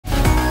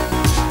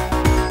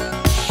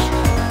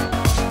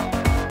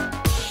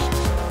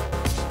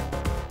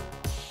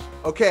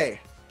Okay,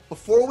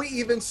 before we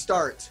even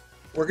start,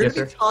 we're going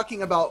to be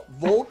talking about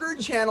vulgar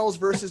channels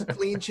versus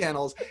clean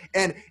channels.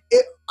 And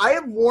I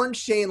have warned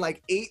Shane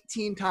like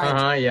 18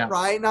 times,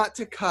 try not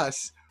to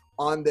cuss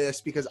on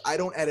this because I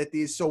don't edit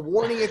these. So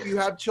warning if you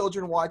have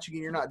children watching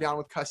and you're not down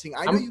with cussing.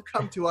 I know you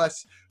come to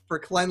us for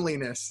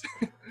cleanliness,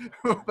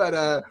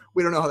 but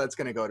we don't know how that's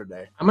going to go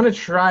today. I'm going to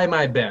try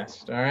my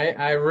best, all right?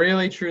 I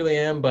really, truly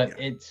am, but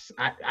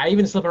I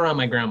even slip around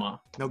my grandma,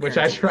 which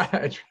I try.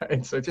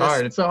 It's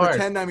hard. It's so hard.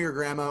 Pretend I'm your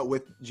grandma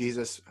with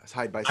Jesus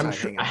side by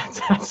side.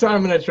 That's what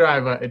I'm going to try,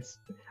 but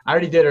I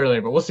already did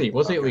earlier, but we'll see.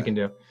 We'll see what we can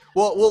do.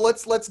 Well,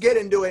 let's get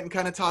into it and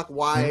kind of talk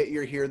why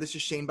you're here. This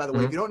is Shane, by the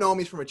way. If you don't know him,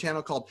 he's from a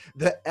channel called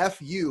the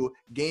F U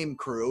Game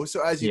Crue.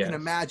 So as you can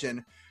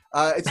imagine,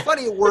 it's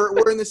funny,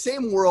 we're in the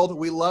same world.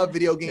 We love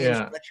video games,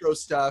 retro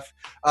stuff,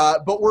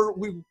 but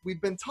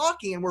we've been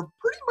talking, and we're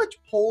pretty much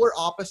polar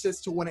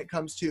opposites to when it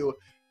comes to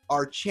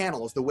our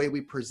channels, the way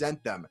we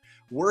present them.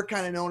 We're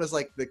kind of known as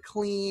like the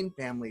clean,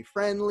 family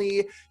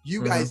friendly.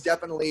 You guys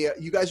definitely,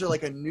 you guys are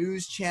like a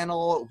news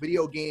channel,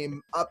 video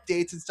game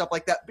updates and stuff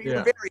like that. But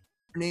you're very,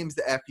 your name's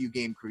the F U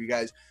Game Crue. You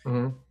guys,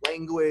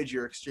 language,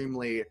 you're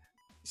extremely,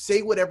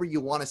 say whatever you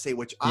want to say,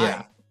 which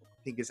I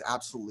think is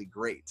absolutely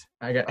great.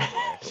 I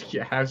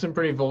have some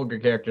pretty vulgar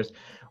characters.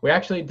 We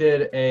actually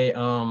did a I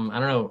don't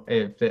know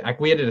if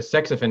we did a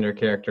sex offender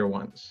character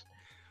once,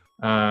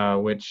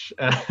 which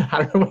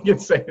I don't know if we can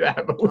say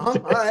that, but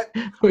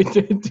we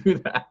did do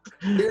that.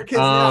 Your kids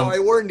now, I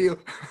warned you.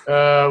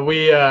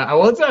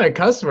 Well, it's not a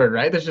cuss word,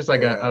 right? That's just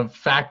like a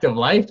fact of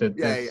life.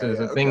 It's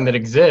a thing that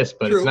exists,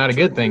 but it's not a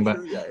good thing.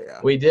 But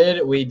we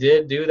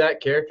did do that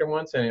character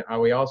once, and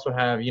we also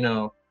have, you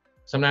know,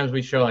 sometimes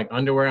we show like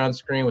underwear on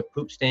screen with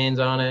poop stains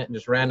on it, and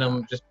just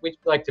random. We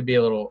like to be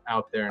a little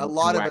out there. And a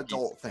lot of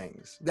adult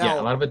things. Now,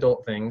 a lot of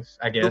adult things,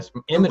 I guess.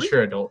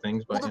 Immature adult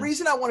things. But the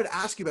reason I wanted to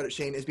ask you about it,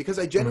 Shane, is because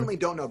I genuinely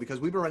don't know, because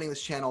we've been running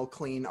this channel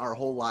clean our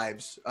whole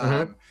lives.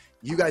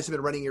 You guys have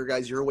been running your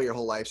way your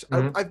whole lives.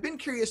 I've been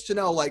curious to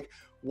know, like,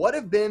 what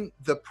have been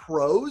the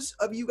pros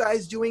of you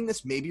guys doing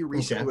this? Maybe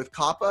recently with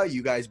Kappa,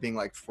 you guys being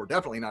like, we're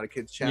definitely not a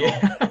kid's channel.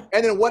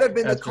 And then what have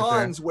been the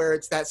cons where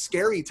it's that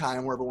scary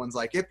time where everyone's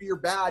like, if you're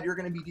bad, you're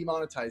going to be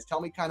demonetized. Tell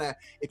me kind of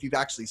if you've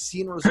actually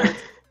seen results,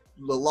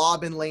 the law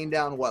been laying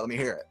down. Let me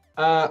hear it.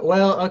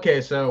 Well, okay.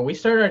 So we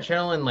started our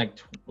channel in like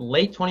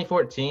late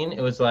 2014.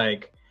 It was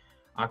like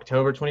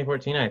October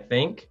 2014, I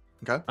think.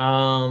 Okay.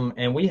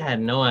 And we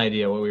had no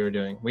idea what we were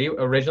doing. We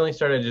originally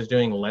started just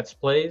doing Let's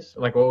Plays,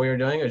 like what we were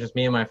doing. It was just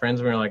me and my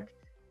friends. We were like,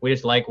 we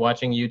just like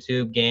watching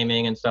YouTube,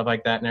 gaming, and stuff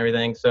like that and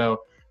everything.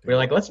 So we were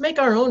like, let's make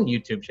our own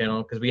YouTube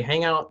channel, because we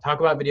hang out,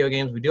 talk about video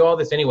games. We do all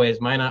this anyways.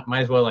 Might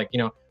as well, like, you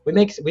know, we've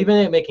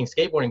been making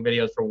skateboarding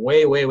videos for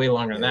way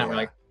longer than that. We're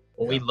like,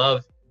 well, we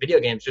love video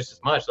games just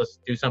as much. Let's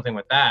do something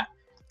with that.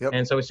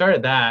 And so we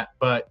started that.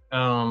 But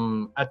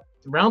at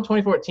around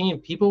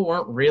 2014, people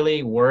weren't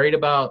really worried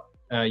about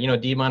you know,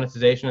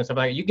 demonetization and stuff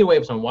like that. You get away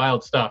with some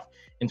wild stuff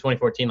in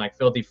 2014, like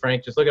Filthy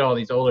Frank. Just look at all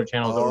these older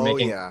channels that were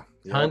making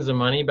tons of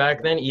money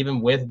back then,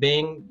 even with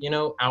being, you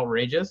know,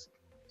 outrageous.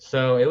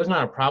 So it was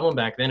not a problem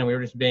back then, and we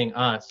were just being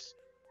us.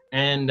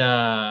 And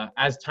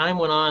as time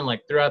went on,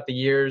 like throughout the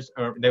years,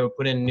 they would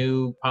put in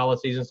new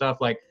policies and stuff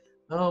like,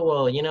 oh,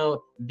 well, you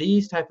know,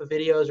 these type of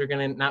videos are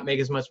going to not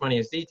make as much money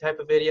as these type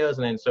of videos.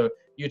 And then so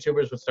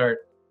YouTubers would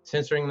start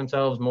censoring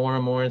themselves more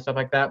and more and stuff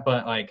like that.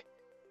 But like,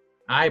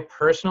 I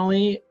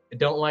personally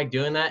don't like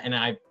doing that, and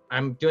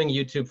I'm doing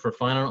YouTube for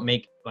fun. I don't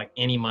make like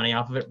any money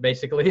off of it,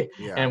 basically,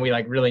 and we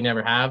like really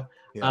never have.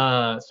 So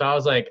I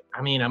was like,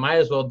 I mean, I might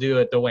as well do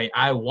it the way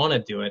I want to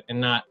do it, and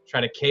not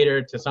try to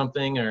cater to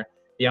something or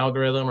the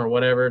algorithm or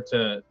whatever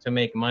to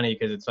make money,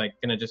 because it's like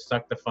gonna just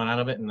suck the fun out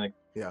of it, and like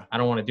I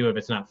don't want to do it if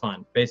it's not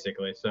fun,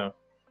 basically. So,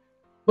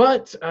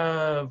 but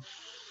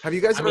have you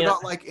guys ever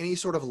got like any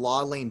sort of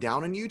law laying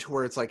down on you to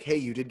where it's like, hey,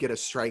 you did get a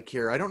strike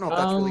here? I don't know if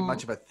that's really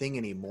much of a thing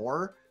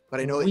anymore. But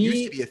I know it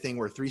used to be a thing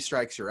where 3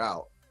 strikes, you're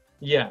out.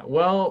 Yeah,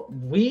 well,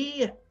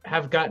 we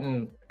have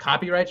gotten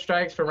copyright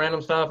strikes for random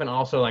stuff, and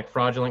also like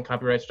fraudulent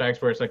copyright strikes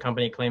where it's a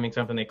company claiming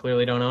something they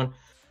clearly don't own.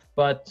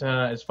 But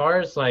as far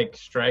as like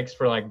strikes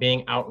for like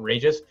being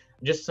outrageous,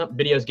 just some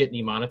videos get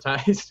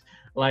demonetized.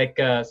 Like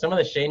some of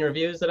the Shane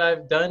reviews that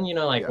I've done, you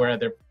know, like where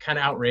they're kind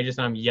of outrageous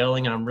and I'm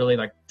yelling and I'm really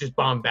like just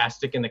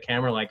bombastic in the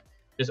camera, like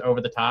just over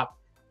the top.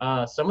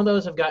 Some of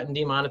those have gotten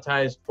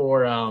demonetized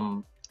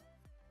for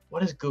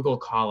what does Google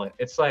call it?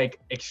 It's like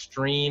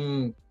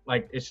extreme,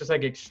 like it's just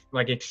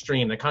like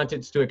extreme. The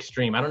content's too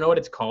extreme. I don't know what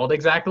it's called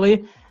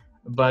exactly,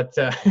 but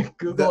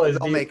Google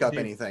they'll make up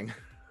anything.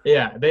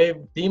 Yeah, they've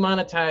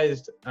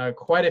demonetized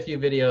quite a few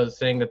videos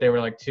saying that they were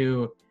like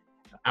too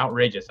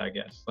outrageous, I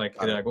guess. Like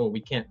they're like, oh,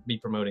 we can't be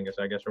promoting this,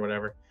 I guess, or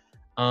whatever.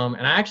 And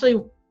I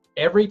actually,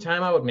 every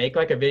time I would make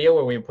like a video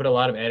where we put a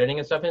lot of editing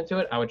and stuff into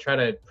it, I would try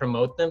to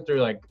promote them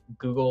through like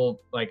Google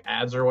like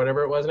ads or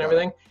whatever it was and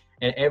everything.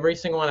 And every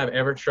single one I've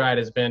ever tried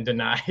has been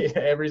denied.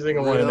 Every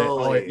single one of them.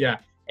 Always,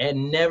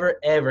 and never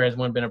ever has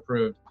one been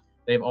approved.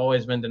 They've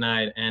always been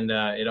denied, and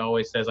it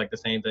always says like the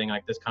same thing,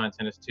 like this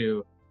content is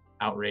too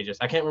outrageous.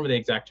 I can't remember the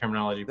exact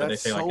terminology, but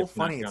That's they say so like it's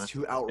funny. not It's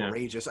too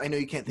outrageous. I know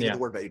you can't think of the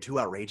word, but too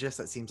outrageous.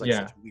 That seems like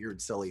such a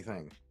weird, silly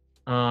thing.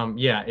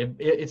 Yeah,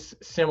 it's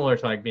similar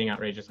to like being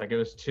outrageous. Like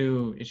it's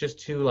just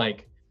too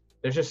like,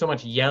 there's just so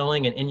much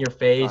yelling and in your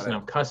face, and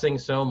I'm cussing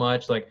so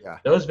much. Like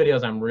those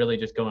videos, I'm really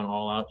just going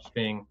all out, just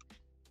being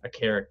a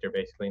character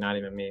basically, not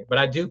even me. But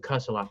I do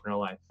cuss a lot in real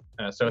life,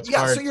 so it's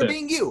hard. So you're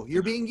being you.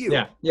 You're being you.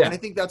 Yeah. And I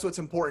think that's what's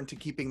important to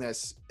keeping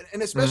this,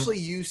 and especially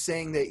you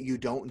saying that you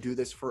don't do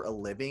this for a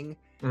living.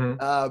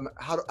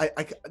 How do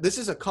I this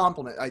is a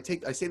compliment. I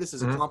say this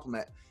as a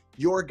compliment.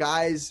 Your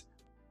guys'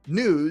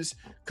 news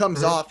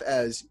comes off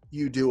as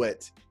you do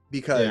it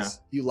because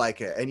you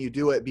like it, and you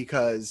do it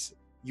because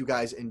you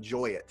guys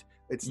enjoy it.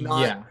 It's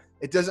not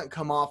it doesn't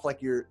come off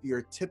like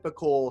your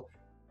typical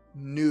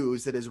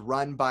news that is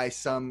run by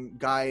some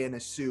guy in a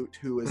suit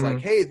who is like,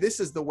 hey, this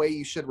is the way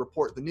you should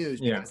report the news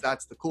because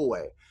that's the cool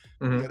way.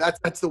 You know,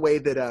 that's the way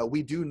that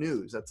we do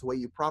news. That's the way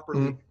you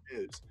properly do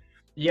news.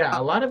 Yeah,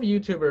 a lot of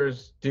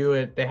YouTubers do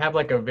it. They have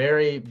like a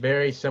very,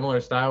 very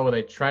similar style where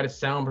they try to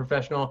sound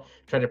professional,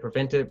 try to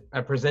present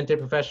it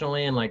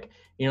professionally, and like,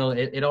 you know,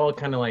 it all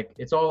kind of like,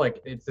 it's all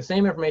like, it's the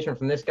same information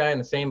from this guy in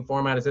the same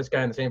format as this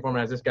guy in the same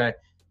format as this guy.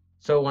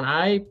 So when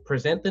I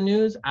present the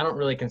news, I don't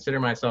really consider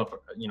myself,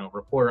 you know,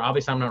 reporter.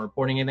 Obviously, I'm not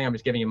reporting anything. I'm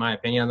just giving you my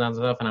opinions on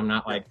stuff, and I'm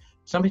not like,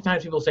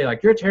 sometimes people say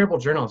like, you're a terrible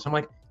journalist. I'm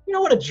like, you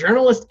know what a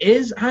journalist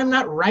is? I'm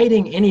not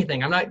writing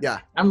anything. I'm not.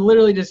 I'm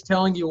literally just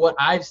telling you what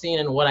I've seen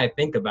and what I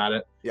think about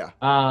it.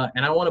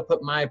 And I want to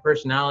put my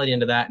personality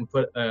into that and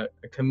put a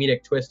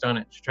comedic twist on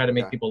it to try to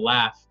make people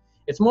laugh.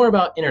 It's more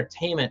about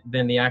entertainment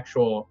than the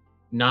actual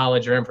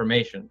knowledge or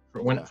information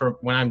for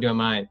when I'm doing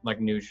my like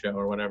news show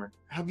or whatever.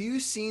 Have you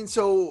seen,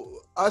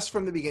 so us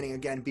from the beginning,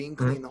 again, being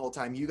clean the whole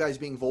time, you guys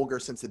being vulgar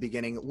since the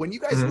beginning, when you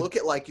guys look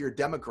at like your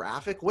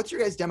demographic, what's your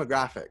guys'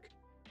 demographic?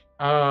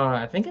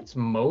 I think it's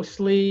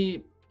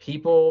mostly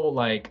people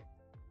like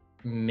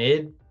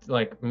mid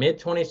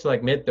 20s to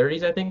like mid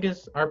 30s, I think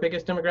is our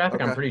biggest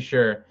demographic. I'm pretty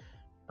sure.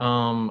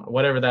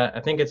 Whatever that, I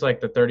think it's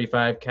like the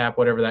 35 cap,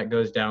 whatever that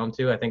goes down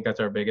to. I think that's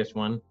our biggest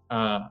one.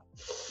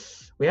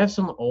 We have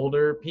some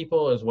older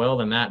people as well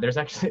than that. There's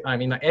actually, I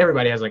mean, like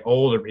everybody has like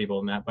older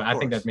people in that, but I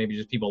think that's maybe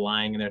just people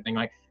lying and their thing.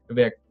 Like,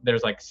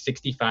 there's like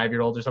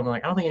 65-year-olds or something.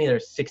 Like, I don't think any of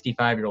there's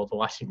 65-year-olds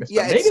watching this.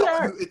 Yeah,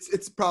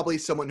 it's probably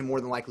someone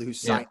more than likely who's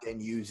signed in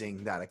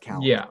using that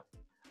account.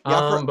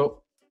 But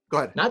go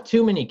ahead. Not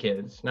too many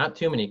kids.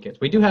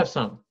 We do have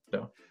some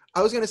though.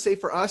 I was going to say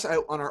for us,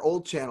 on our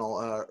old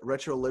channel,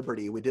 Retro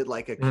Liberty, we did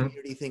like a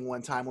community thing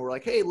one time where we're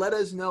like, hey, let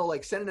us know,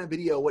 like send in a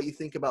video what you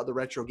think about the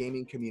retro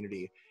gaming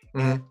community.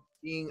 And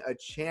being a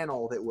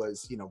channel that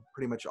was, you know,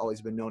 pretty much always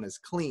been known as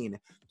clean,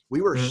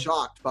 we were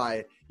shocked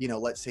by, you know,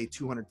 let's say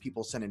 200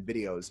 people sending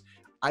videos.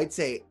 I'd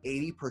say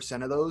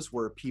 80% of those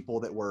were people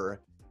that were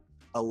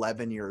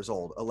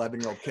 11-year-old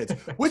kids,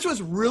 which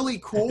was really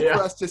cool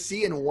for us to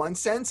see in one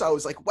sense. I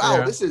was like,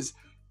 wow,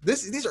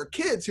 these are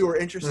kids who are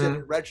interested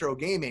in retro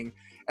gaming.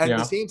 And at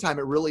the same time,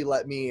 it really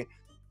let me,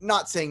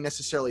 not saying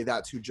necessarily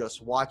that's who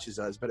just watches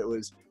us, but it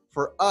was,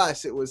 for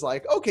us, it was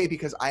like, okay,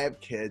 because I have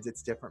kids,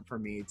 it's different for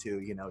me to,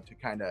 you know, to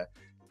kind of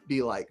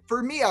be like,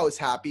 for me, I was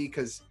happy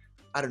because,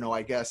 I don't know,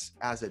 I guess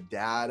as a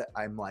dad,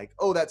 I'm like,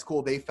 oh, that's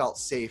cool. They felt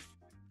safe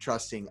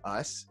trusting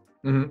us,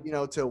 you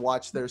know, to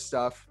watch their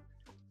stuff,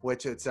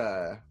 which it's,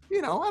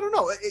 you know, I don't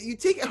know. You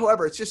take it,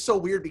 however, it's just so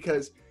weird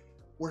because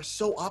we're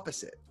so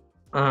opposite.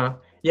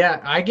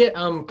 Yeah, I get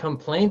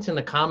complaints in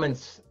the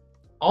comments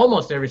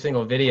almost every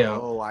single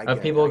video of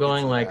people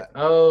going like,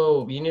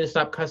 oh, you need to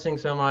stop cussing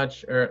so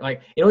much, or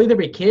like, it'll either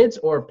be kids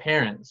or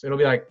parents. It'll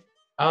be like,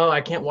 oh,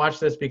 I can't watch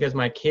this because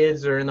my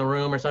kids are in the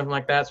room or something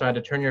like that, so I had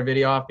to turn your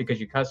video off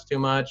because you cuss too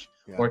much.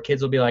 Or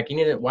kids will be like,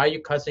 why are you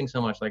cussing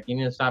so much? Like, you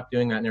need to stop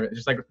doing that. And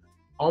just like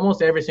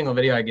almost every single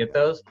video I get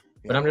those,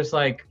 but I'm just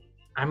like,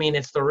 I mean,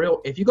 it's the real,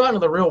 if you go out into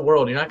the real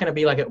world, you're not going to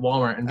be like at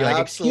Walmart and be like,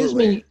 excuse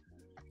me,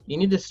 you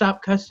need to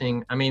stop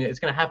cussing. I mean, it's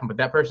going to happen, but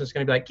that person's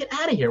going to be like, get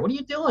out of here. What are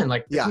you doing?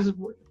 Like,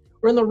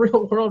 we're in the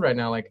real world right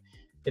now. Like,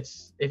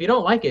 it's, if you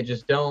don't like it,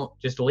 just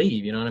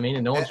leave, you know what I mean?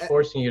 And no one's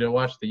forcing you to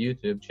watch the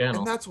YouTube channel.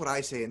 And that's what I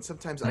say. And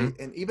sometimes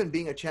and even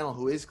being a channel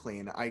who is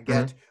clean, I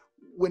get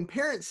when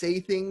parents say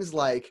things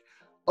like,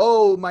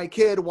 oh, my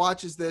kid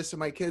watches this, and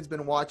my kid's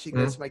been watching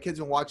this, my kid's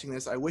been watching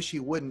this, I wish he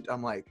wouldn't.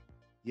 I'm like,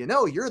 you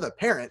know, you're the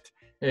parent.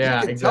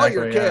 Yeah, you can tell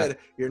your kid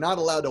you're not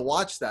allowed to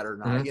watch that or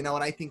not, you know,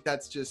 and I think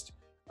that's just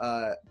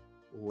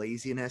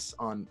laziness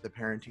on the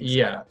parenting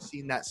side. I've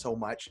seen that so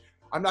much.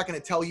 I'm not going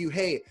to tell you,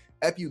 hey,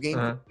 F U Game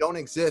Crue don't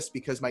exist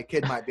because my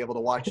kid might be able to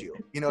watch you.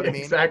 You know what I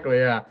mean? Exactly,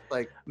 yeah.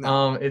 Like,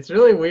 no. It's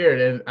really weird.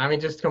 And I mean,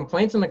 just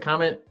complaints in the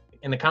comment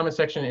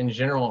section in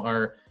general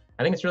are,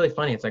 I think it's really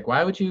funny. It's like,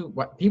 why would you,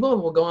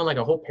 people will go on like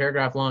a whole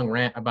paragraph long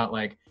rant about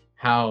like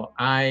how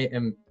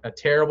I'm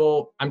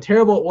terrible at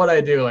what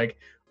I do. Like,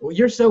 well,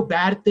 you're so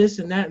bad at this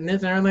and that and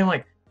this and everything. I'm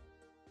like,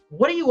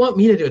 what do you want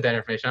me to do with that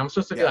information? I'm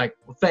supposed to be like,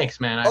 well, thanks,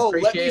 man. I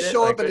appreciate it. Let me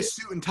show up in a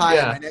suit and tie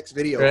in my next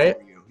video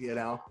for you, you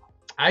know?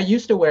 I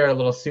used to wear a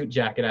little suit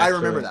jacket, actually, I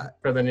remember that.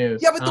 for the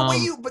news. Yeah, but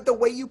the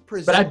way you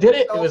present. But I did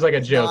it. It was like a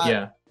joke.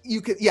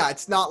 you could, yeah,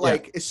 it's not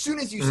like as soon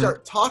as you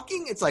start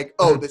talking, it's like,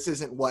 oh, this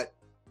isn't what.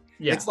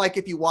 Yeah. It's like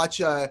if you watch,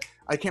 I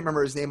can't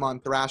remember his name on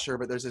Thrasher,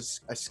 but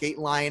there's a skate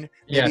line.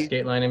 Maybe. Yeah,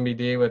 skate line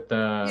MBD with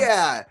the.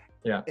 Yeah.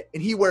 Yeah.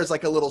 And he wears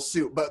like a little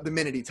suit, but the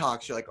minute he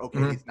talks, you're like,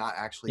 okay, he's not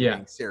actually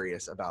being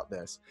serious about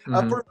this.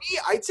 For me,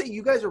 I'd say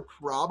you guys are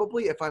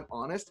probably, if I'm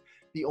honest,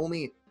 the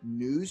only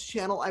news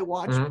channel I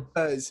watch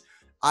because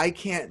I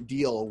can't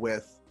deal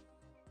with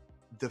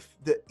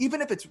the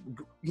even if it's,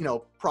 you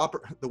know,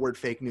 proper, the word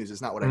fake news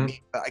is not what I mean,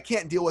 but I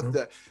can't deal with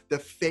the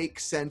fake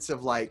sense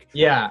of like,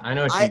 yeah, I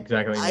know what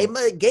exactly. I'm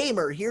a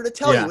gamer here to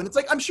tell you. And it's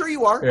like, I'm sure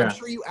you are. I'm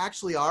sure you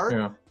actually are.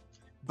 Yeah.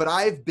 But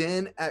I've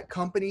been at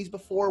companies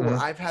before where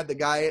I've had the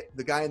guy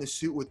in the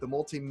suit with the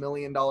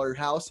multi-million-dollar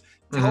house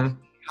tell me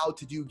how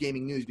to do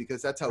gaming news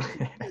because that's how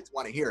kids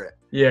want to hear it.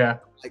 Yeah.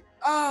 Like,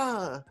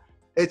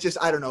 it's just,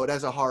 I don't know. It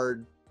has a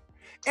hard,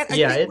 and I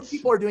think when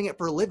people are doing it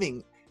for a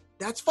living,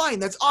 that's fine.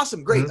 That's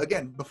awesome. Great.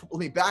 Again, let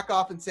me back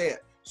off and say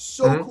it.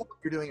 So cool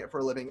if you're doing it for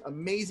a living.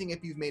 Amazing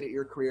if you've made it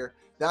your career.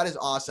 That is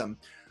awesome.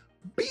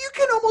 But you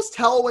can almost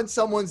tell when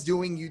someone's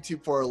doing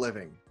YouTube for a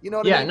living. You know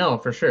what I mean? Yeah, no,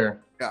 for sure.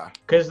 Yeah.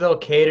 Because they'll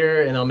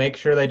cater and they'll make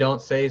sure they don't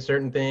say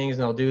certain things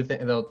and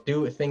they'll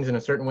do things in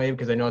a certain way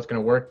because they know it's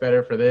going to work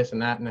better for this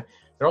and that. And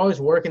they're always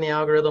working the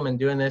algorithm and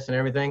doing this and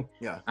everything.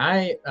 Yeah.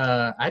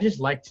 I just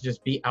like to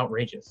just be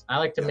outrageous. I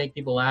like to make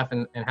people laugh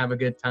and have a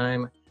good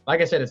time. Like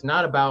I said, it's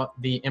not about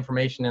the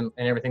information and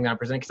everything that I'm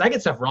presenting because I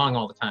get stuff wrong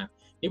all the time.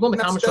 People in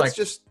the comments are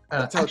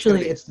like,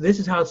 actually, this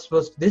is how it's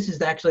supposed to, this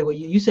is actually what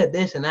you said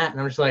this and that. And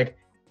I'm just like,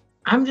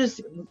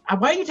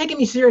 why are you taking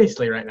me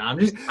seriously right now? I'm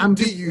just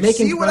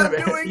making see what I'm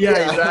doing?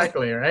 Yeah,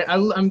 exactly. Right.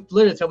 I'm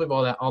literally telling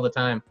people all the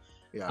time.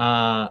 Yeah.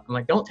 I'm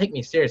like, don't take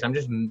me serious. I'm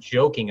just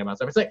joking about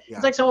stuff.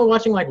 It's like someone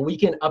watching like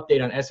Weekend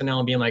Update on SNL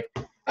and being like,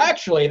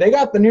 actually, they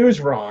got the news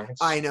wrong.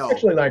 I know.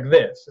 Actually, like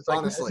this. It's like,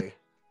 honestly,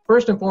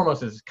 first and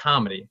foremost is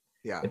comedy.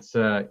 Yeah. It's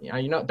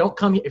don't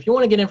come if you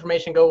want to get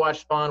information, go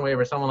watch Spawn Wave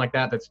or someone like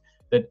that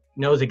that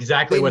knows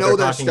exactly what they're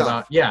talking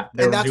about. Yeah.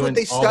 And that's what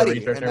they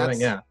study. And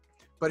everything. Yeah.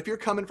 But if you're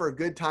coming for a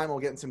good time, we'll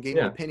get in some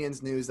gaming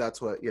opinions, news.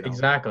 That's what, you know.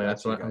 Exactly.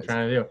 That's what I'm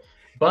trying to do.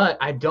 But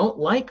I don't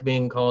like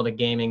being called a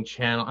gaming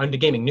channel, a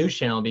gaming news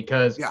channel,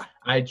 because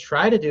I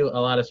try to do a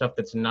lot of stuff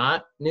that's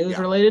not news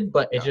related,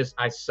 but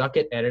I suck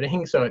at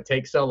editing, so it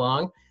takes so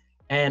long.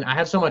 And I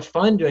have so much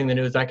fun doing the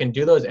news. I can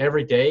do those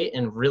every day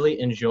and really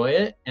enjoy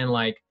it and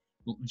like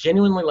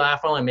genuinely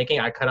laugh while I'm making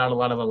it. I cut out a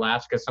lot of the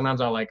laughs because sometimes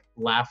I'll like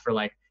laugh for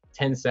like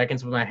 10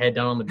 seconds with my head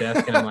down on the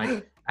desk and I'm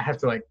like, I have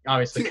to like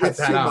obviously cut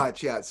that out. It's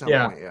too much, at some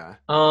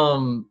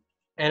point,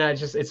 and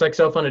it's like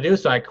so fun to do.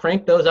 So I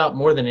crank those out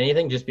more than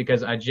anything just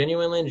because I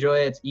genuinely enjoy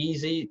it. It's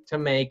easy to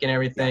make and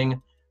everything. Yeah.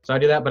 So I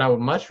do that, but I would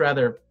much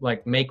rather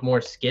like make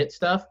more skit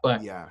stuff.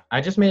 But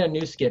I just made a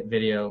new skit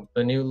video,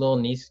 the little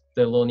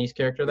niece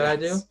character that I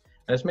do.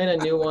 I just made a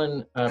new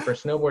one for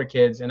snowboard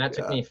kids, and that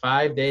took me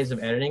 5 days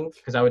of editing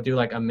because I would do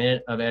like a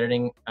minute of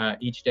editing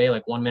each day,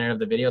 like 1 minute of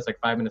the video. It's like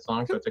 5 minutes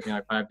long, so it took me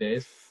like 5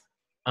 days.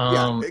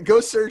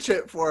 Go search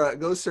it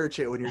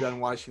when you're done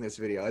watching this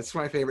video. It's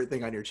my favorite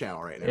thing on your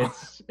channel right now.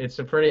 It's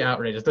a pretty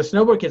outrageous. The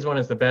snowboard kids one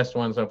is the best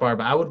one so far,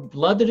 but I would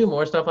love to do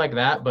more stuff like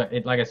that. But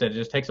like I said, it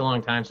just takes a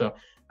long time. So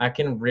I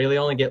can really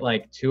only get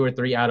like 2 or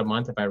 3 out a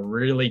month if I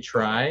really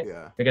try,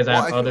 because I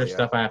have other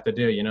stuff I have to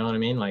do. You know what I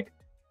mean? Like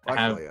I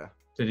have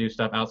to do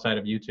stuff outside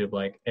of YouTube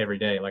like every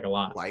day, like a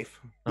lot. Life.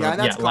 And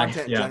that's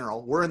content in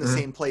general. We're in the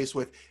same place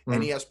with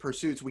NES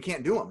Pursuits. We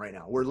can't do them right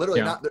now. We're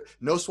literally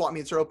no swap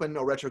meets are open,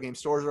 no retro game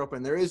stores are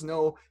open. There is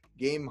no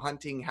game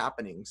hunting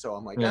happening. So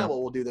I'm like,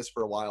 we'll do this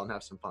for a while and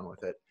have some fun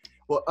with it.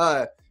 Well,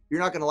 you're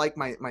not going to like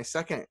my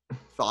second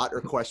thought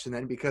or question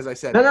then, because I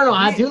said no.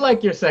 I do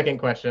like your second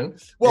question.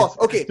 Well,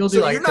 okay. I still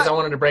do like, because I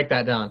wanted to break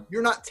that down.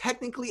 You're not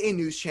technically a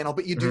news channel,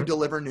 but you do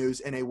deliver news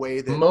in a way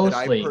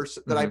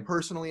that I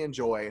personally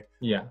enjoy.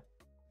 Yeah.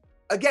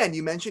 Again,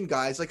 you mentioned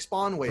guys like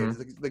Spawn Wave,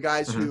 the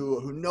guys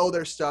who know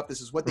their stuff.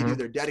 This is what they do.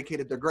 They're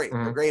dedicated. They're great.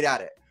 They're great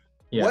at it.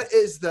 Yes. What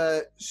is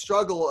the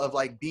struggle of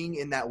like being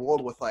in that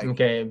world with like?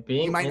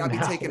 You might not be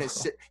taken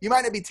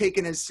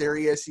as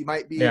serious. You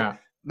might be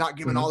not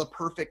given all the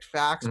perfect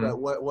facts. But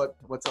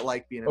what's it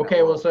like being in that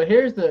world? Well, so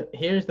here's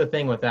the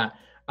thing with that.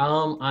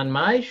 On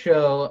my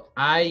show,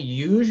 I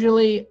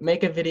usually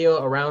make a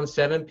video around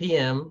 7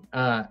 p.m.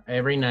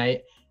 Every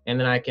night, and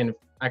then I can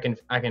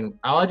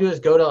all I do is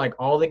go to like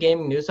all the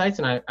gaming news sites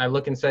and I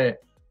look and say,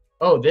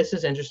 oh, this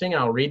is interesting.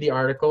 And I'll read the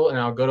article and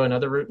I'll go to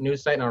another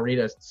news site and I'll read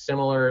a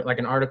similar, like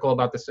an article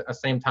about a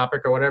same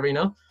topic or whatever, you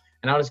know,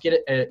 and I'll just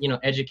get it,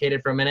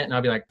 educated for a minute. And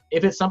I'll be like,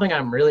 if it's something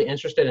I'm really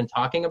interested in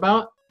talking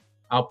about,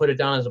 I'll put it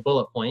down as a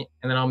bullet point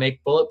and then I'll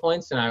make bullet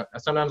points. And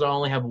sometimes I'll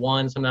only have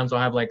 1, sometimes I'll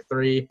have like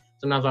 3,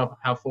 sometimes I'll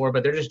have 4,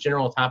 but they're just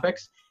general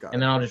topics.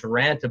 And then I'll just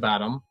rant about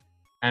them.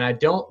 And I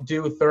don't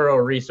do thorough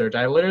research.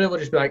 I literally will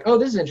just be like, oh,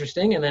 this is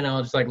interesting. And then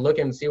I'll just like look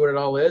and see what it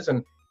all is.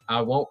 And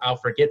I'll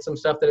forget some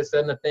stuff that it said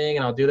in the thing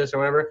and I'll do this or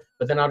whatever.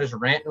 But then I'll just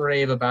rant and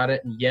rave about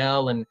it and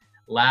yell and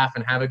laugh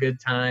and have a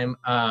good time.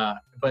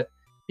 But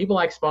people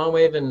like Spawn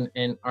Wave and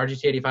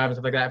RGT85 and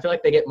stuff like that, I feel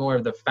like they get more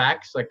of the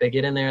facts. Like they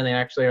get in there and they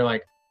actually are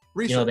like,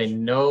 Research. They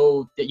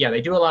know,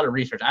 they do a lot of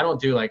research. I don't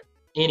do like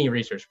any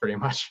research pretty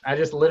much. I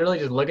just literally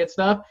just look at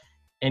stuff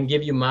and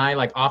give you my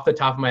like off the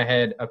top of my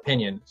head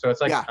opinion. So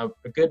it's like a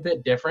good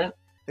bit different.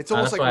 It's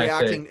almost like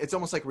reacting. It's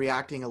almost like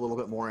reacting a little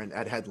bit more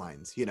at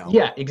headlines,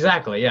 Yeah,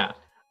 exactly. Yeah.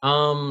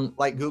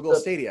 Like Google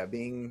Stadia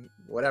being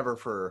whatever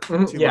for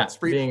 2 months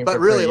free. But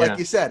really, like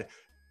you said,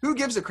 who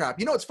gives a crap?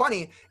 You know what's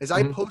funny is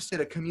I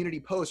posted a community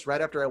post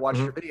right after I watched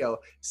your video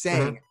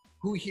saying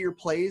who here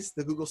plays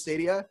the Google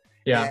Stadia.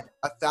 Yeah, and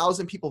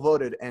 1,000 people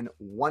voted, and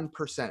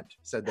 1%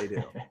 said they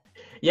do.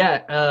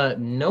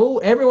 No,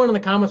 everyone in the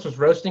comments was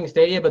roasting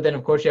Stadia, but then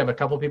of course you have a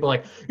couple people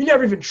like, you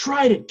never even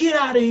tried it, get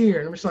out of here.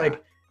 And I'm just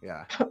like,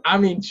 I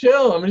mean,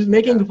 chill. I'm just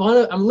making fun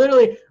of. I'm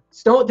literally,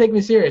 don't take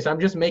me serious.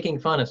 I'm just making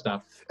fun of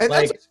stuff. And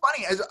like, that's what's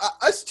funny, as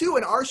us too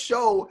in our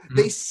show,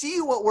 they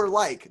see what we're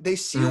like, they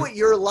see what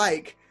you're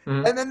like,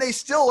 and then they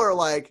still are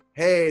like,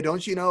 hey,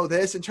 don't you know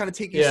this, and trying to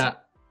take you.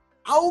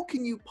 How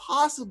can you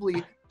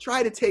possibly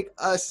try to take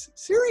us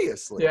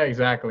seriously? Yeah,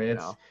 exactly.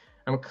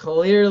 I'm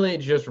clearly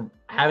just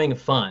having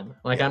fun.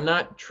 Like I'm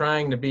not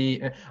trying to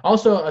be.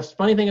 Also, a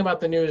funny thing about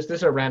the news, this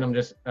is a random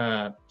just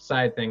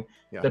side thing.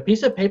 The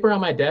piece of paper on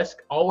my desk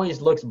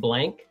always looks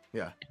blank.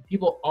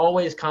 People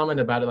always comment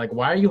about it, like,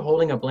 why are you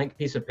holding a blank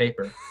piece of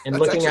paper and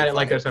looking at it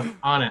like there's something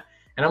on it?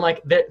 And I'm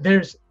like,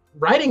 there's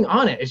writing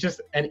on it. It's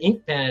just an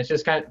ink pen. It's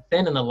just kind of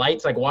thin, and the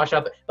lights like wash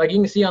out. Like you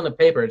can see on the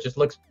paper, it just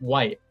looks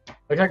white.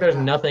 Looks like there's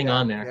nothing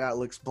on there. Yeah, it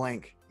looks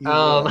blank.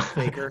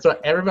 So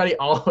everybody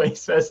always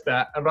says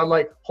that, and I'm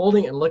like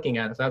holding and looking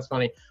at it. So that's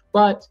funny.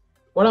 But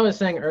what I was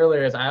saying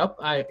earlier is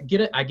I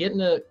get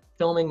into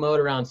filming mode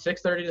around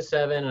 6:30 to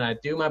 7, and I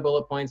do my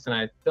bullet points, and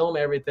I film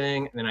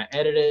everything, and then I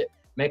edit it,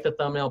 make the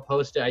thumbnail,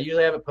 post it. I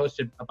usually have it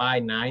posted by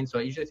 9, so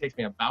it usually takes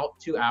me about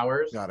 2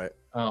 hours. Got it.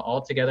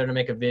 All together to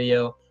make a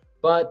video.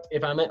 But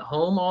if I'm at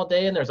home all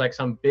day and there's like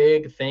some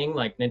big thing,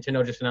 like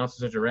Nintendo just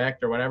announces a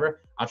direct or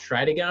whatever, I'll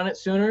try to get on it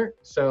sooner.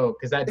 So,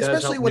 because that does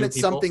especially help when new it's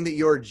people. Something that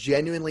you're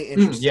genuinely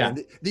interested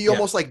in, that you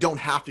almost like don't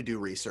have to do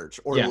research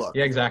or look.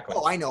 Yeah, exactly.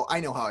 Oh, I know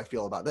how I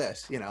feel about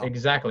this.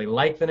 Exactly,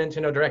 like the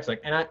Nintendo directs, like,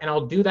 and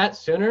I'll do that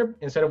sooner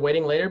instead of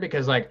waiting later,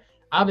 because like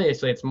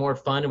obviously it's more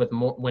fun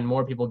when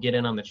more people get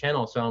in on the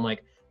channel. So I'm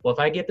like, well, if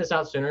I get this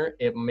out sooner,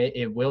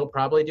 it will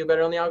probably do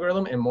better on the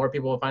algorithm, and more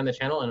people will find the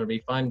channel, and it'll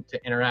be fun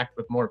to interact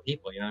with more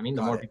people. You know what I mean?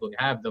 The more people you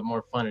have, the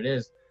more fun it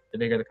is, the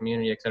bigger the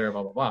community, et cetera,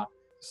 blah, blah, blah.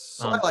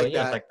 So I like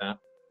that. It's like that.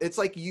 It's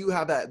like you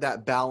have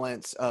that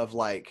balance of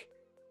like,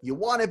 you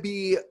want to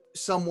be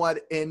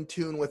somewhat in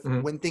tune with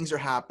when things are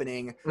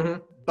happening,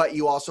 but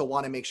you also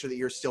want to make sure that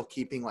you're still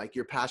keeping like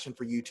your passion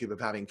for YouTube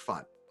of having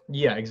fun.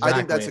 Yeah, exactly. I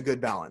think that's a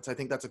good balance. I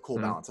think that's a cool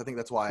balance. I think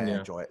that's why I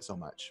enjoy it so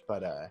much.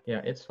 But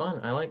yeah, it's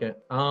fun. I like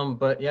it.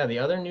 But yeah, the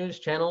other news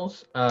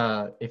channels,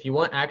 if you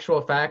want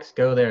actual facts,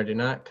 go there. Do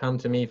not come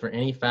to me for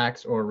any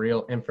facts or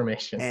real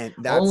information. And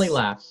that's only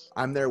laughs.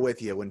 I'm there with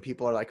you when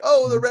people are like,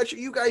 "Oh, the retro,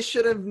 you guys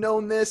should have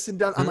known this and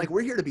done." I'm like,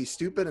 "We're here to be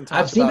stupid and talk."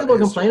 I've seen people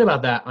complain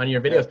about that on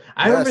your videos.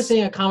 I remember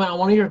seeing a comment on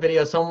one of your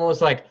videos. Someone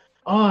was like,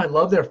 "Oh, I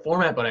love their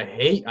format, but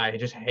I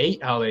just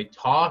hate how they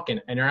talk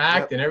and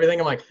interact and everything."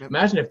 I'm like,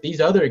 imagine if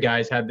these other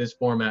guys had this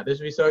format. This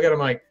would be so good. I'm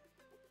like,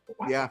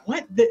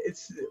 what?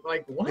 It's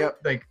like, what?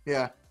 Like,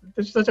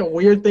 it's such a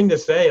weird thing to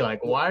say.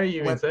 Like, why are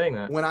you even saying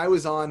that? When I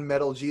was on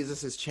Metal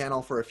Jesus's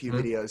channel for a few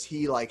videos,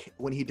 he like,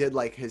 when he did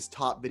like his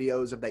top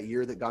videos of that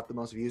year that got the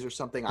most views or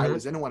something, I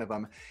was in one of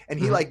them, and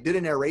he like did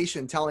a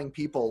narration telling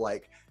people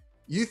like,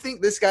 you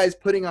think this guy's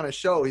putting on a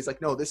show? He's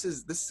like, no, this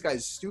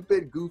guy's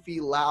stupid,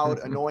 goofy, loud,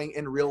 annoying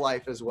in real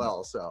life as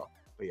well. So,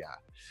 but yeah.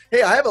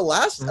 Hey, I have a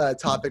last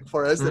topic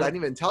for us that I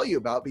didn't even tell you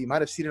about, but you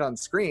might have seen it on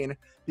screen,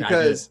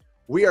 because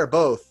we are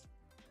both.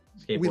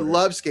 We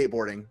love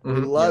skateboarding. We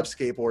love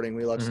skateboarding.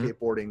 We love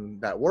skateboarding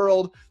that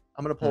world.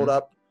 I'm gonna pull it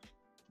up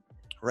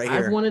right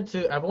here.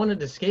 I've wanted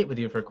to skate with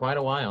you for quite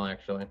a while,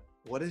 actually.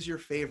 What is your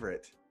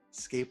favorite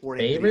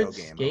skateboarding video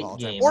game of all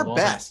time? Or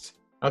best?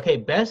 Okay,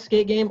 best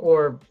skate game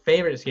or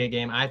favorite skate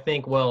game? I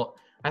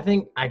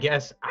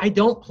guess I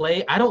don't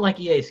like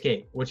EA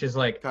Skate, which is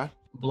like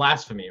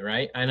blasphemy,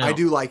 right? I know. I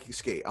do like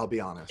skate, I'll be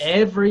honest.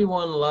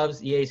 Everyone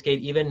loves EA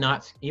Skate, even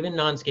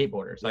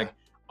non-skateboarders. Like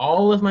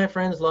all of my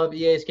friends love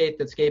EA Skate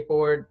that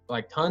skateboard,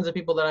 like tons of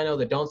people that I know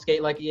that don't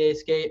skate like EA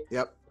Skate.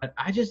 Yep. But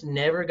I just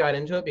never got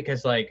into it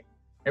because like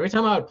every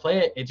time I would play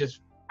it,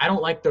 I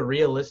don't like the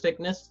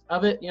realisticness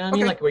of it, you know what I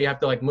mean? Like where you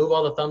have to like move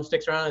all the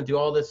thumbsticks around and do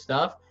all this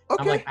stuff.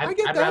 I'm like, I'd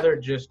rather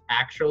just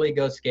actually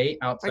go skate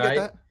outside. I get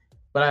that.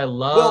 But I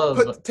love...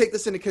 Well, take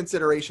this into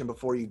consideration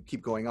before you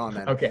keep going on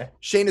then. Okay.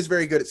 Shane is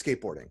very good at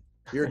skateboarding.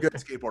 You're a good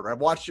skateboarder. I've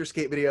watched your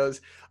skate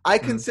videos. I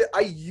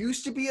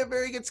used to be a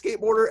very good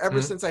skateboarder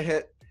ever since I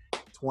hit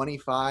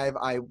 25.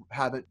 I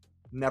haven't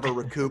never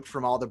recouped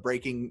from all the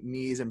breaking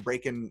knees and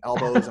breaking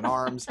elbows and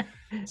arms.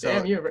 So,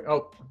 damn, you're...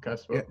 Oh,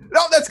 cuss. Yeah.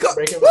 No, that's good.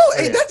 Whoa,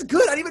 hey, that's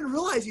good. I didn't even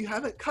realize you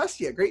haven't cussed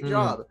yet. Great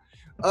job.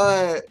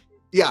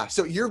 Yeah,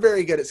 so you're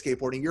very good at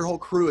skateboarding. Your whole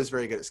crew is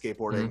very good at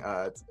skateboarding.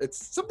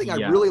 It's something I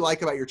really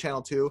like about your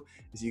channel too,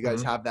 is you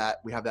guys have that.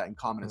 We have that in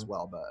common as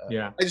well. But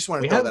I just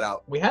want to throw that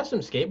out. We have some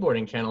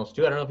skateboarding channels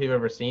too. I don't know if you've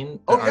ever seen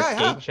our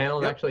skate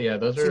channels. Actually, yeah,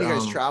 those are. You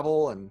guys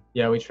travel and.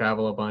 Yeah, we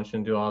travel a bunch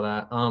and do all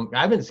that.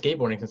 I've been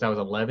skateboarding since I was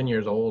 11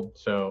 years old.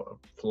 So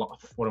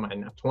what am I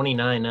now?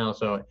 29 now.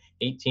 So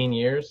 18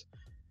 years.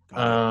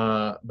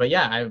 But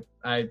yeah,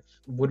 I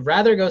would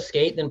rather go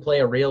skate than play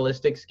a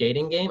realistic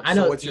skating game. I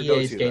know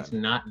EA Skate's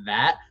not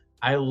that.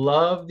 I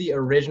love the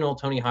original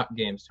Tony Hawk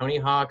games. Tony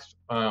Hawk's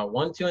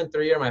 1, 2, and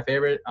 3 are my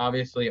favorite.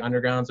 Obviously,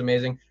 Underground's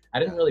amazing. I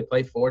didn't really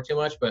play 4 too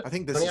much, but I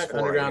think Tony Hawk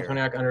Underground, Tony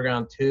Hawk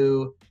Underground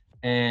 2,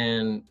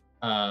 and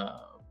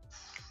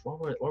what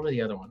were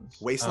the other ones?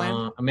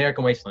 Wasteland?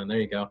 American Wasteland. There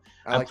you go.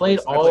 I played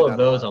all of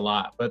those a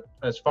lot. But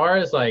as far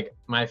as like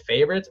my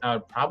favorites, I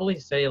would probably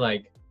say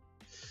like,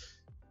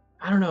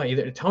 I don't know,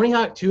 either Tony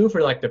Hawk 2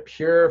 for like the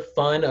pure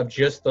fun of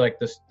just like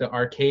the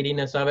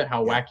arcadiness of it,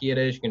 how wacky it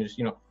is. You can just,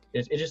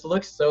 it just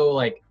looks so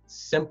like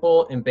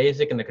simple and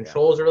basic, and the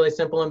controls are really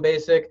simple and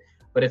basic,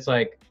 but it's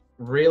like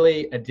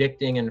really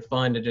addicting and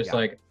fun to just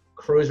like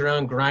cruise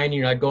around, grinding,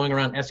 you're like going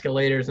around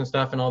escalators and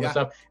stuff and all this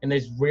stuff. And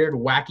these weird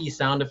wacky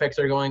sound effects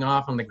are going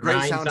off on the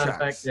grind sound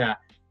effects. Yeah.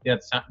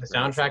 The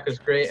soundtrack is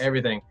great,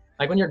 everything.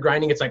 Like when you're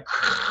grinding, it's like,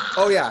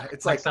 oh yeah,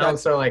 it's like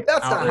sounds so like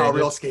that's outrageous. Not how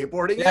real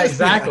skateboarding is. Yeah,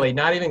 exactly.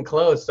 Not even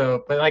close.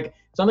 So, but like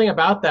something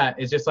about that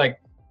is just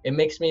like, it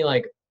makes me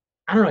like,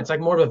 I don't know, it's like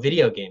more of a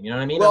video game, you know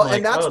what I mean? Well,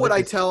 and that's what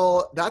I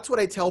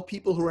tell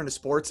people who are into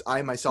sports.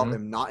 I myself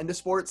am not into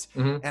sports,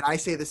 and I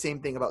say the same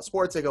thing about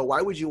sports. I go,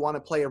 why would you want to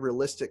play a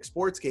realistic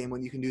sports game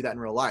when you can do that in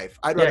real life?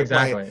 I'd rather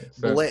play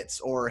Blitz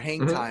or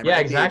Hang Time, or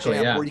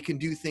where you can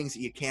do things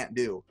that you can't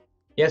do.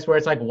 Yes, where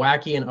it's like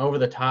wacky and over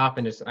the top,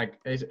 and just like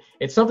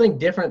it's something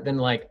different than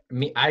like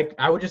me.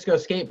 I would just go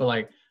skate, but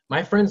like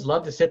my friends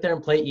love to sit there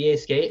and play EA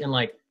Skate and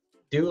like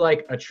do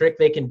like a trick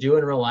they can do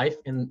in real life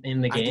in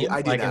the game.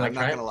 I do that. I'm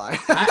not gonna lie.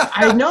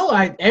 I know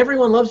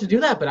everyone loves to do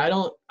that, but I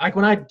don't like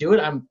when I do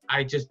it.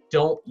 I just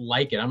don't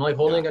like it. I'm like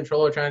holding a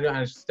controller trying to do it,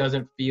 and it just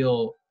doesn't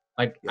feel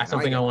like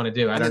something I want to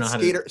do. I don't know how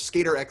to.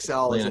 Skater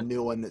XL is a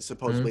new one that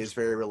supposedly is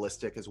very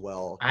realistic as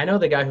well. I know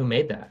the guy who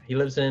made that.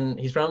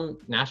 He's from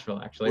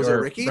Nashville actually. Was it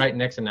Ricky? Right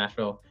next to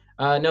Nashville.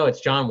 No,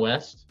 it's John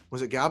West.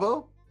 Was it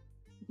Gabo?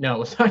 No, it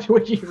was not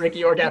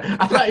Ricky or Gabo.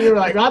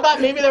 I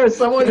thought maybe there was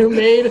someone who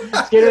made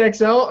Skater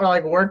XL or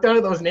like worked on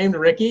it that was named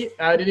Ricky.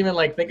 I didn't even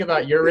like think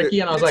about your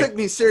Ricky, and I was like, took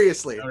me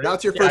seriously.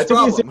 That's your first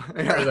problem.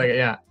 I was like,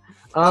 yeah.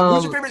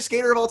 Who's your favorite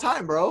skater of all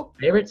time, bro?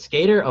 Favorite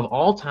skater of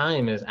all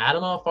time is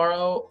Adam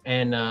Alfaro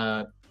and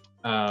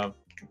I'm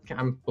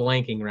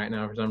blanking right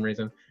now for some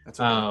reason. That's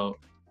okay.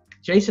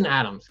 Jason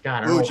Adams.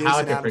 God, I don't know how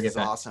I could forget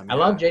that. Awesome, I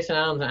love Jason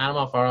Adams and Adam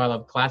Alfaro. I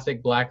love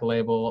classic Black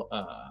Label.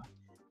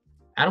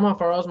 Adam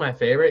Alfaro is my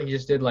favorite. He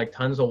just did like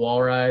tons of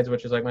wall rides,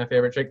 which is like my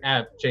favorite trick.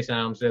 Jason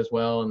Adams did as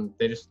well, and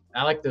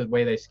I like the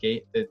way they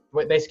skate.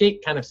 They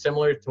skate kind of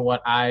similar to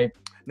what I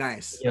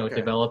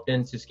developed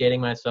into skating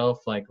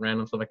myself, like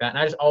random stuff like that. And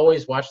I just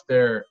always watch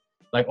their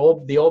the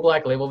old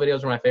Black Label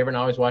videos are my favorite, and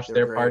I always watch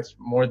their parts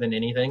more than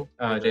anything.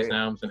 Jason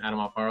Adams and Adam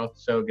Alfaro,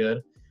 so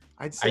good.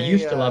 I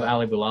used to love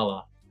Ali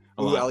Boulala.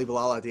 Ali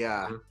Boulala,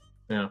 yeah.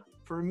 Yeah.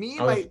 For me,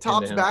 my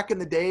tops back in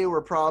the day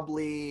were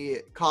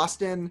probably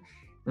Costin.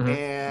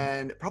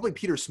 And probably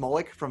Peter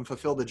Smolik from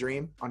Fulfill the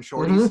Dream on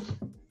Shorties.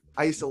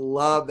 I used to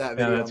love that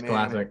video, that's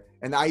classic.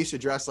 And I used to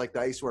dress like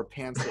that. I used to wear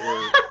pants that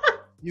were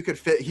you could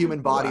fit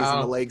human bodies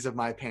in the legs of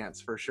my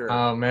pants for sure.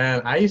 Oh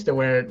man, I used to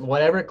wear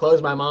whatever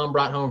clothes my mom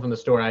brought home from the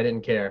store. I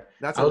didn't care.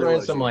 I was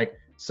wearing some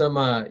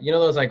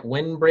those like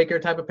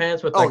windbreaker type of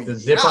pants with like the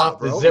zip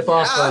off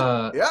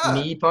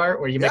knee part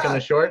where you make them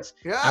the shorts.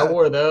 Yeah. I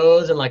wore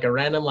those and like a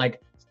random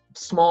like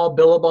small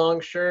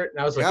Billabong shirt.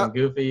 I was looking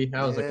goofy.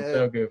 I was looking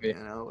so goofy.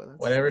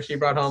 Whatever she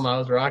brought home, I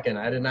was rocking.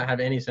 I did not have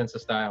any sense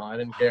of style. I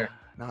didn't care.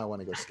 Now I want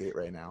to go skate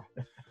right now.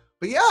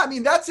 But yeah, I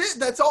mean, that's it.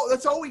 That's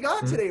all we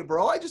got today,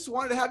 bro. I just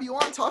wanted to have you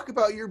on, talk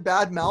about your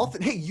bad mouth.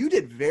 And hey, you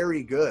did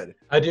very good.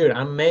 Dude,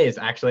 I'm amazed.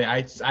 Actually,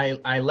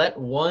 I let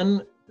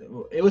one.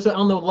 It was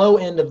on the low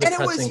end of the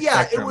cussing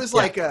spectrum. It was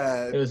like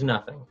it was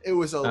nothing. It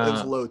was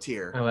low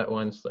tier. I let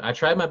one. I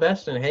tried my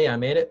best, and hey, I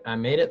made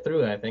it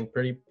through. I think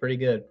pretty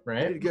good,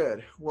 right? Pretty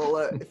good. Well,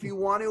 if you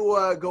want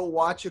to go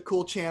watch a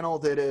cool channel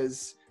that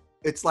is,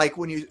 it's like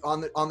when you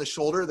on the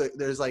shoulder,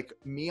 there's like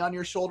me on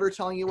your shoulder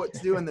telling you what to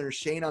do, and there's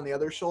Shane on the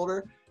other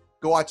shoulder.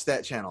 Go watch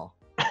that channel.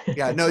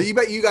 Yeah, no,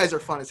 you guys are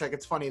fun.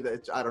 It's funny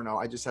that I don't know.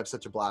 I just have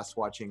such a blast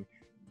watching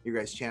your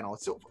guys' channel.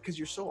 It's so because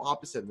you're so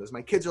opposite of this.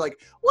 My kids are like,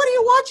 "What are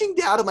you watching,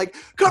 Dad?" I'm like,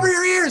 "Cover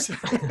your ears."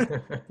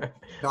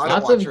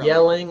 Lots of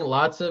yelling,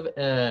 lots of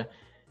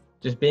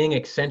just being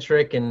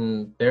eccentric,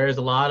 and there's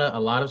a lot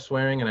of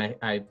swearing, and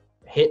I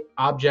hit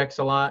objects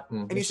a lot.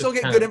 And you still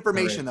get good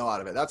information though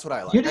out of it. That's what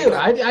I like. You do.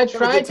 I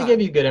try to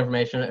give you good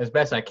information as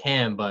best I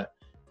can, but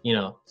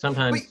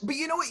sometimes. But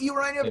you know what you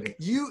remind me of?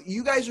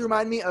 You guys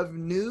remind me of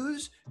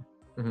news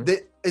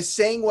that is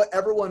saying what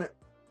everyone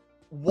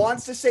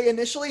wants to say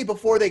initially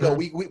before they go,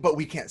 but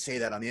we can't say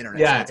that on the internet.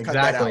 Yeah, so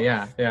exactly.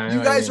 Yeah.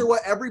 You guys are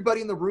what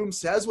everybody in the room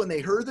says when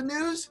they heard the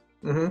news.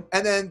 Mm-hmm.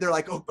 And then they're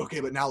like, oh,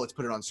 okay, but now let's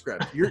put it on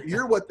script.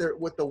 You're what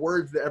the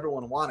words that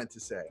everyone wanted to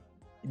say.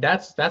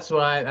 That's how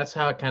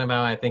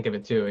I think of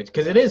it too. It's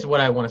because it is what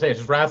I want to say. It's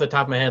just right off the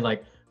top of my head,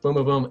 like boom,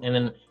 boom, boom. And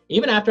then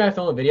even after I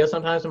film a video,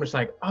 sometimes I'm just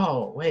like,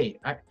 oh wait,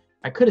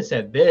 I could have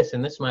said this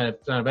and this might have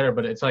sounded better,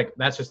 but it's like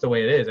that's just the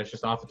way it is. It's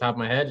just off the top of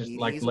my head, just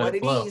like let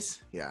it flow.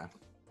 Yeah,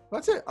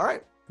 that's it. All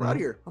right, we're out of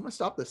here. I'm gonna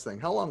stop this thing.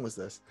 How long was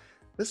this?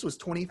 This was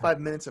 25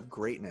 minutes of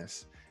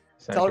greatness.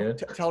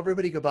 Tell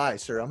everybody goodbye,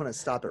 sir. I'm gonna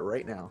stop it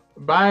right now.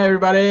 Bye,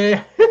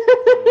 everybody.